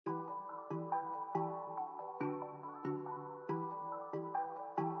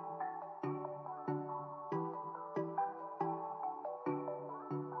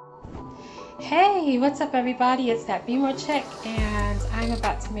Hey, what's up everybody? It's that Be More Chick and I'm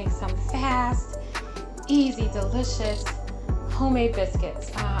about to make some fast, easy, delicious homemade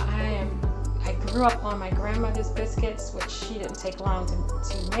biscuits. I grew up on my grandmother's biscuits, which she didn't take long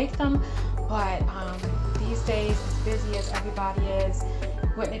to make them, but these days, as busy as everybody is,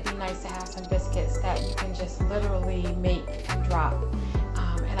 wouldn't it be nice to have some biscuits that you can just literally make and drop?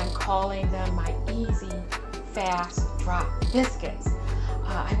 And I'm calling them my easy, fast drop biscuits.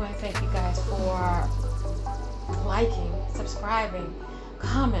 I want to thank you guys for liking, subscribing,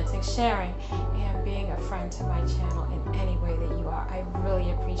 commenting, sharing, and being a friend to my channel in any way that you are. I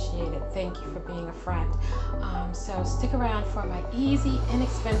really appreciate it. Thank you for being a friend. So stick around for my easy,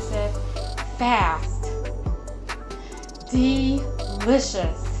 inexpensive, fast,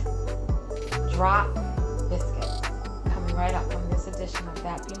 delicious drop biscuits. Coming right up on this edition of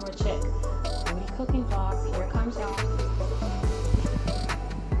That Be More Chick Foodie Cooking Vlogs. Here comes y'all.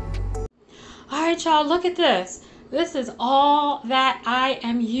 Alright y'all, look at this. This is all that I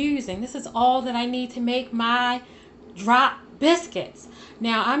am using. This is all that I need to make my drop biscuits.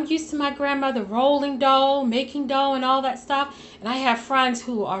 Now, I'm used to my grandmother rolling dough, making dough and all that stuff. And I have friends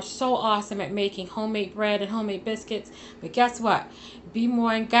who are so awesome at making homemade bread and homemade biscuits. But guess what? Be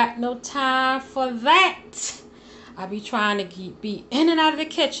More ain't got no time for that. I be trying to be in and out of the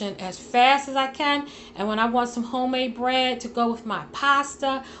kitchen as fast as I can. And when I want some homemade bread to go with my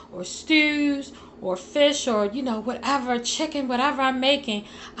pasta or stews or fish or, you know, whatever, chicken, whatever I'm making,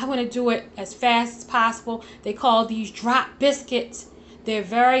 I want to do it as fast as possible. They call these drop biscuits. They're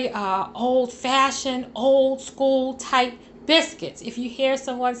very old-fashioned, old-school type biscuits. If you hear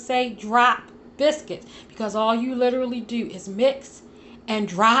someone say drop biscuits, because all you literally do is mix and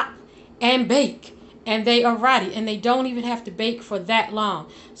drop and bake. And they are ready, and they don't even have to bake for that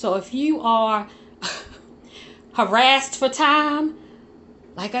long. So if you are harassed for time,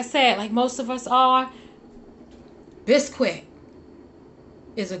 like I said, like most of us are, Bisquick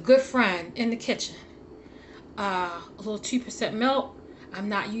is a good friend in the kitchen. A little 2% milk. I'm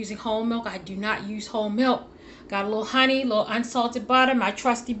not using whole milk. I do not use whole milk. Got a little honey, a little unsalted butter, my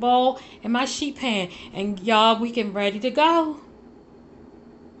trusty bowl, and my sheet pan. And y'all, we can ready to go.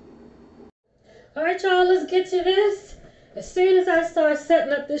 Alright y'all, let's get to this. As soon as I started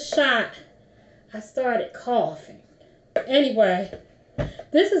setting up this shot, I started coughing. Anyway,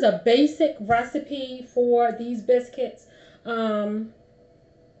 this is a basic recipe for these biscuits. I'm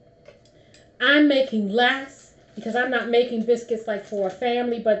making less because I'm not making biscuits like for a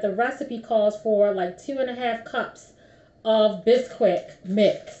family, but the recipe calls for like 2.5 cups of Bisquick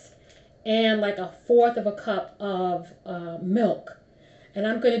mix and like 1/4 of a cup of milk. And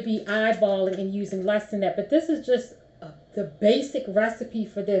I'm going to be eyeballing and using less than that. But this is just the basic recipe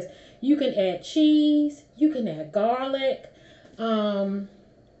for this. You can add cheese. You can add garlic.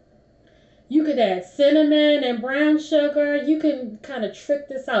 You could add cinnamon and brown sugar. You can kind of trick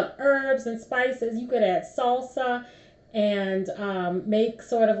this out. Herbs and spices. You could add salsa and make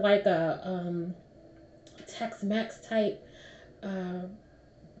sort of like a Tex-Mex type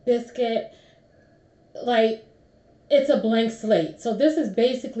biscuit. Like, it's a blank slate. So this is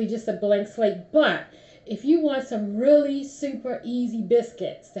basically just a blank slate. But if you want some really super easy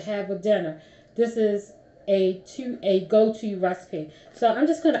biscuits to have with dinner, this is a go-to recipe. So I'm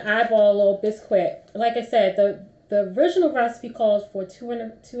just going to eyeball a little Bisquick. Like I said, the original recipe calls for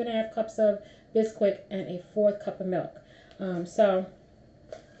 2.5 cups of Bisquick and 1/4 cup of milk. So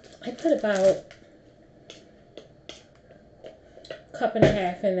I put about 1.5 cups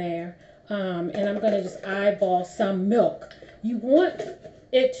in there. And I'm going to just eyeball some milk. You want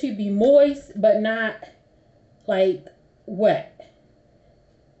it to be moist, but not like wet.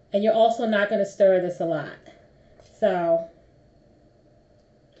 And you're also not going to stir this a lot. So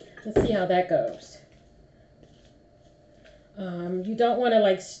let's see how that goes. You don't want to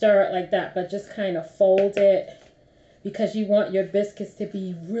like stir it like that, but just kind of fold it because you want your biscuits to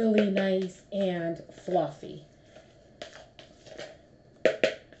be really nice and fluffy.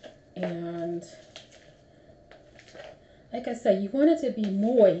 And like I said, you want it to be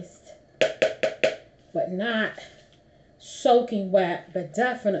moist, but not soaking wet, but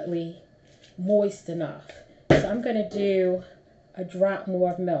definitely moist enough. So I'm going to do a drop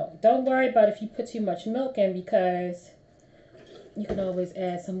more of milk. Don't worry about if you put too much milk in, because you can always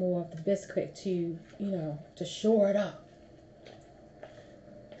add some more of the Bisquick to, you know, to shore it up.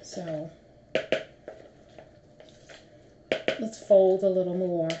 So let's fold a little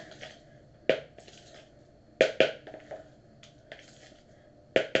more.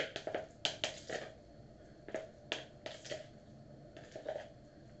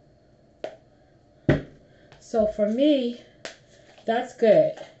 So for me, that's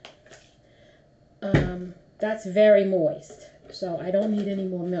good. That's very moist. So I don't need any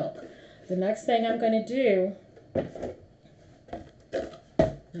more milk. The next thing I'm going to do,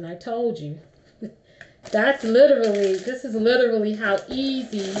 and I told you, this is literally how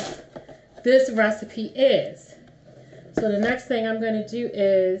easy this recipe is. So the next thing I'm going to do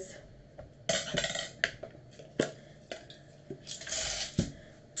is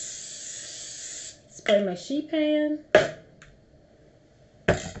spray my sheet pan,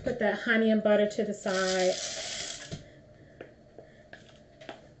 put that honey and butter to the side,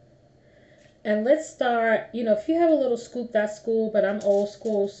 and let's start. You know, if you have a little scoop, that's cool, but I'm old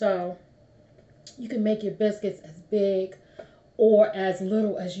school, so you can make your biscuits as big or as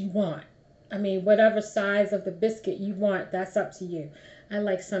little as you want. I mean, whatever size of the biscuit you want, that's up to you. I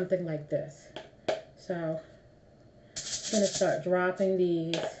like something like this. So I'm going to start dropping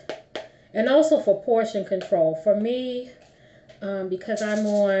these. And also for portion control. For me, because I'm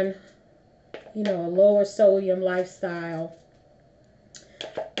on, you know, a lower sodium lifestyle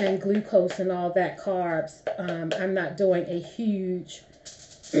and glucose and all that carbs, I'm not doing a huge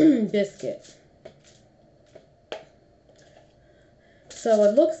biscuit. So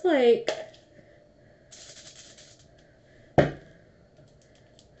it looks like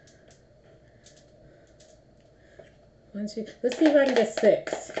let's see if I can get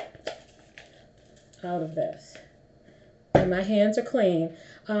 6 out of this. And my hands are clean.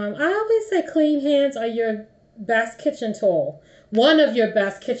 I always say clean hands are your best kitchen tool. One of your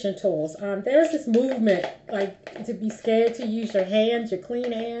best kitchen tools. There's this movement like to be scared to use your hands, your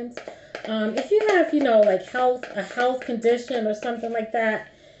clean hands. If you have, you know, like a health condition or something like that,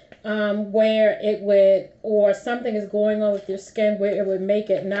 where it would, or something is going on with your skin where it would make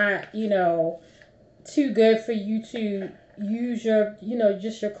it not, you know, too good for you to use your, you know,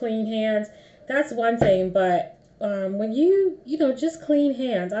 just your clean hands. That's one thing, but when you know, just clean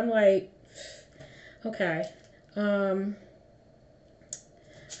hands, I'm like, okay, I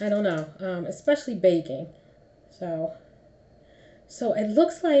don't know, especially baking. So it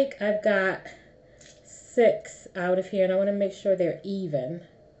looks like I've got 6 out of here, and I want to make sure they're even.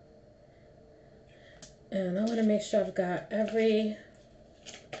 And I want to make sure I've got every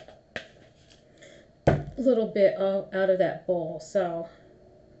little bit out of that bowl. So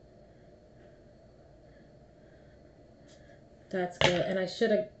that's good. And I should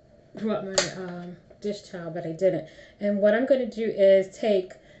have brought my dish towel, but I didn't. And what I'm going to do is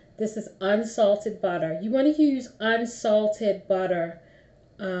take, this is unsalted butter. You want to use unsalted butter,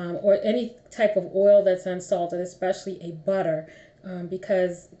 or any type of oil that's unsalted, especially a butter,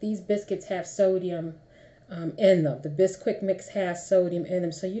 because these biscuits have sodium in them. The Bisquick mix has sodium in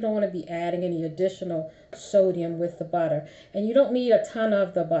them, so you don't want to be adding any additional sodium with the butter. And you don't need a ton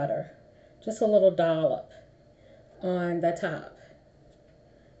of the butter, just a little dollop on the top.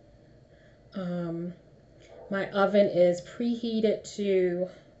 My oven is preheated to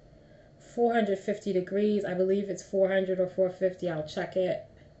 450 degrees. I believe it's 400 or 450. I'll check it.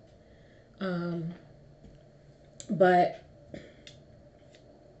 But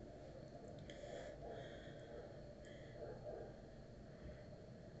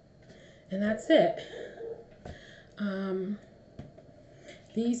and that's it.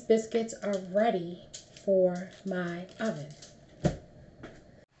 These biscuits are ready for my oven.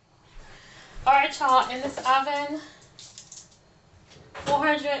 All right, y'all, in this oven,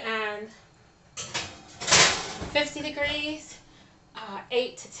 450 degrees,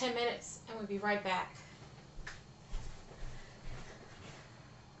 8 to 10 minutes, and we'll be right back.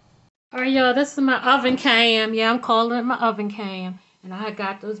 All right, y'all, this is my oven cam. Yeah, I'm calling it my oven cam. And I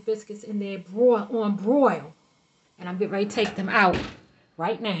got those biscuits in there on broil. And I'm getting ready to take them out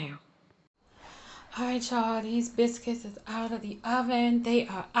right now. All right, y'all, these biscuits is out of the oven. They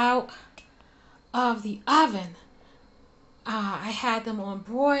are out of the oven. I had them on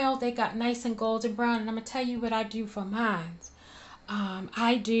broil. They got nice and golden brown. And I'm going to tell you what I do for mine.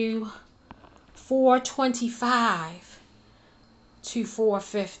 I do 425 to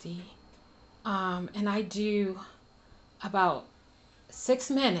 450. And I do about 6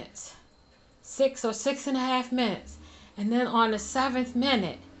 minutes, 6 or 6.5 minutes. And then on the 7th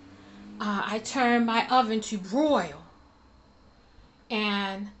minute, I turn my oven to broil.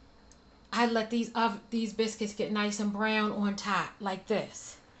 And I let these biscuits get nice and brown on top like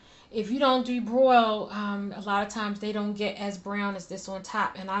this. If you don't do broil, a lot of times they don't get as brown as this on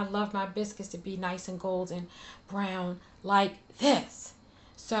top. And I love my biscuits to be nice and golden brown like this.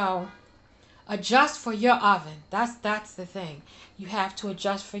 So adjust for your oven. That's the thing. You have to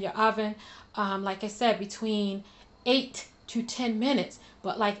adjust for your oven. Like I said, between 8 to 10 minutes.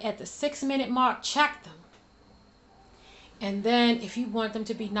 But like at the 6-minute mark, check them. And then if you want them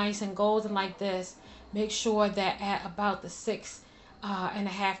to be nice and golden like this, make sure that at about the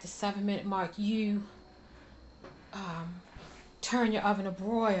 6.5 to 7 minute mark, you turn your oven to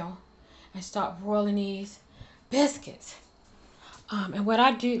broil and start broiling these biscuits. And what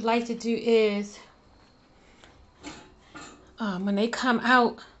I do like to do is when they come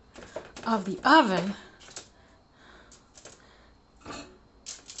out of the oven,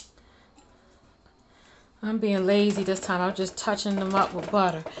 I'm being lazy this time. I'm just touching them up with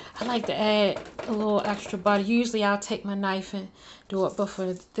butter. I like to add a little extra butter. Usually I'll take my knife and do it, but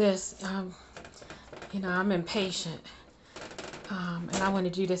for this, I'm impatient. And I want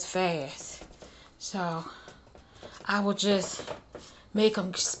to do this fast. So I will just make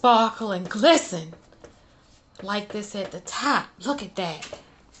them sparkle and glisten like this at the top. Look at that.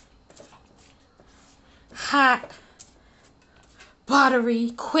 Hot,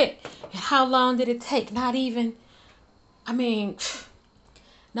 buttery, quick. And how long did it take? Not even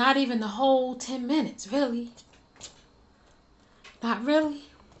the whole 10 minutes, really. Not really.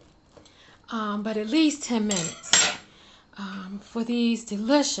 But at least 10 minutes for these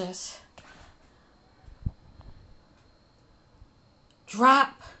delicious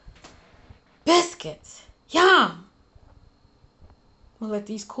drop biscuits. Yum! I'm gonna let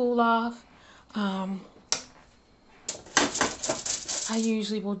these cool off. I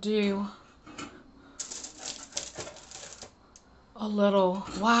usually will do a little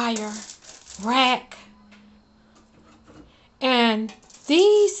wire rack. And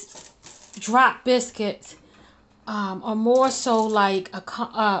these drop biscuits are more so like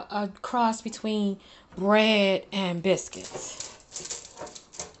a cross between bread and biscuits.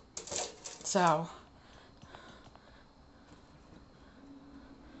 So, all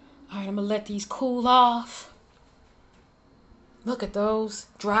right, I'm gonna let these cool off. Look at those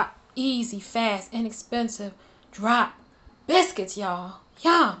drop, easy, fast, inexpensive drop biscuits, y'all.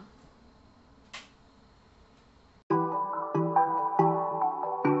 Yum.